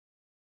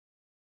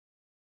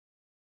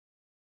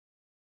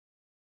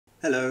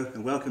Hello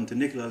and welcome to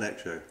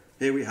Electro.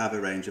 Here we have a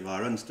range of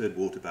our unstirred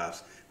water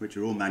baths which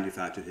are all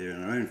manufactured here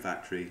in our own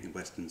factory in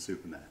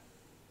Weston-super-Mare.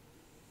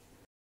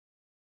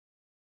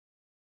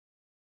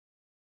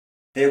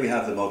 Here we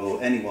have the model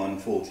NE1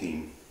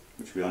 14,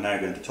 which we are now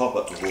going to top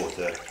up the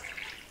water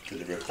to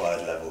the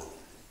required level.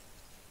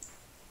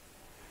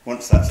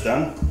 Once that's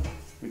done,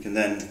 we can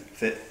then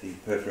fit the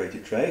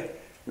perforated tray,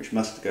 which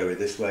must go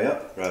this way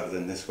up rather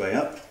than this way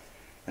up.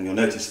 And you'll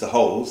notice the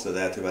holes are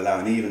there to allow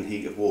an even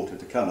heat of water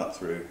to come up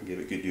through and give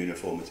it good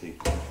uniformity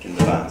in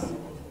the bath.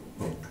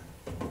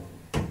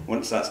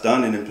 Once that's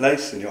done and in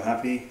place and you're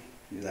happy,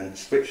 you then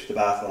switch the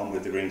bath on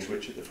with the green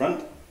switch at the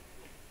front.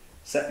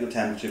 Set your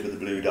temperature with the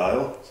blue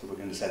dial, so we're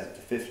going to set it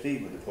to 50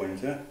 with the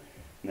pointer,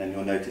 and then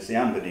you'll notice the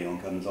amber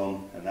neon comes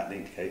on and that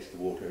indicates the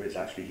water is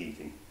actually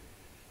heating.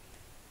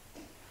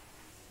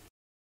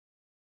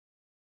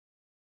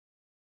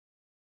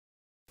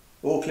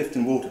 All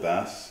Clifton water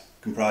baths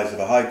comprise of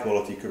a high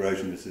quality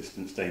corrosion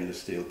resistant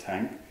stainless steel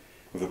tank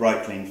with a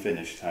bright clean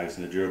finish housed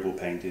in a durable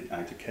painted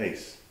outer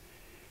case.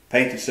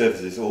 Painted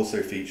surfaces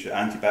also feature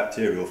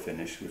antibacterial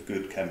finish with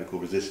good chemical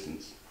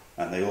resistance,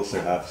 and they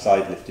also have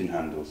side lifting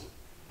handles.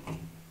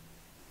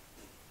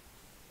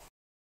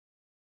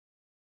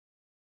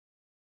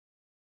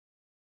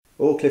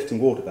 All Clifton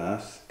water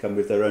baths come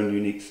with their own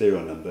unique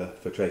serial number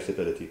for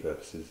traceability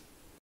purposes.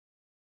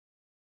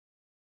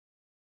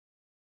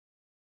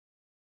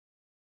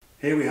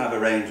 Here we have a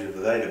range of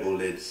available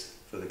lids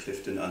for the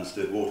Clifton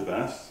unstirred water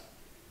baths.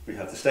 We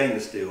have the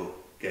stainless steel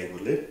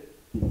gabled lid,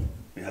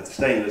 we have the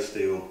stainless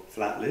steel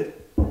flat lid,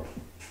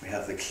 we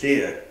have the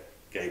clear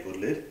gabled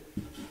lid,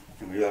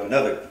 and we have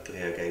another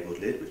clear gabled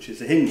lid which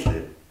is a hinge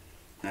lid.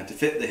 Now to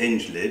fit the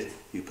hinge lid,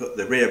 you put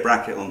the rear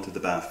bracket onto the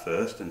bath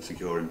first and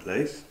secure in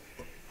place,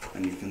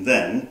 and you can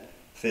then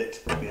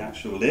fit the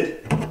actual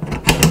lid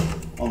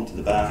onto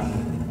the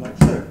bath like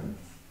so.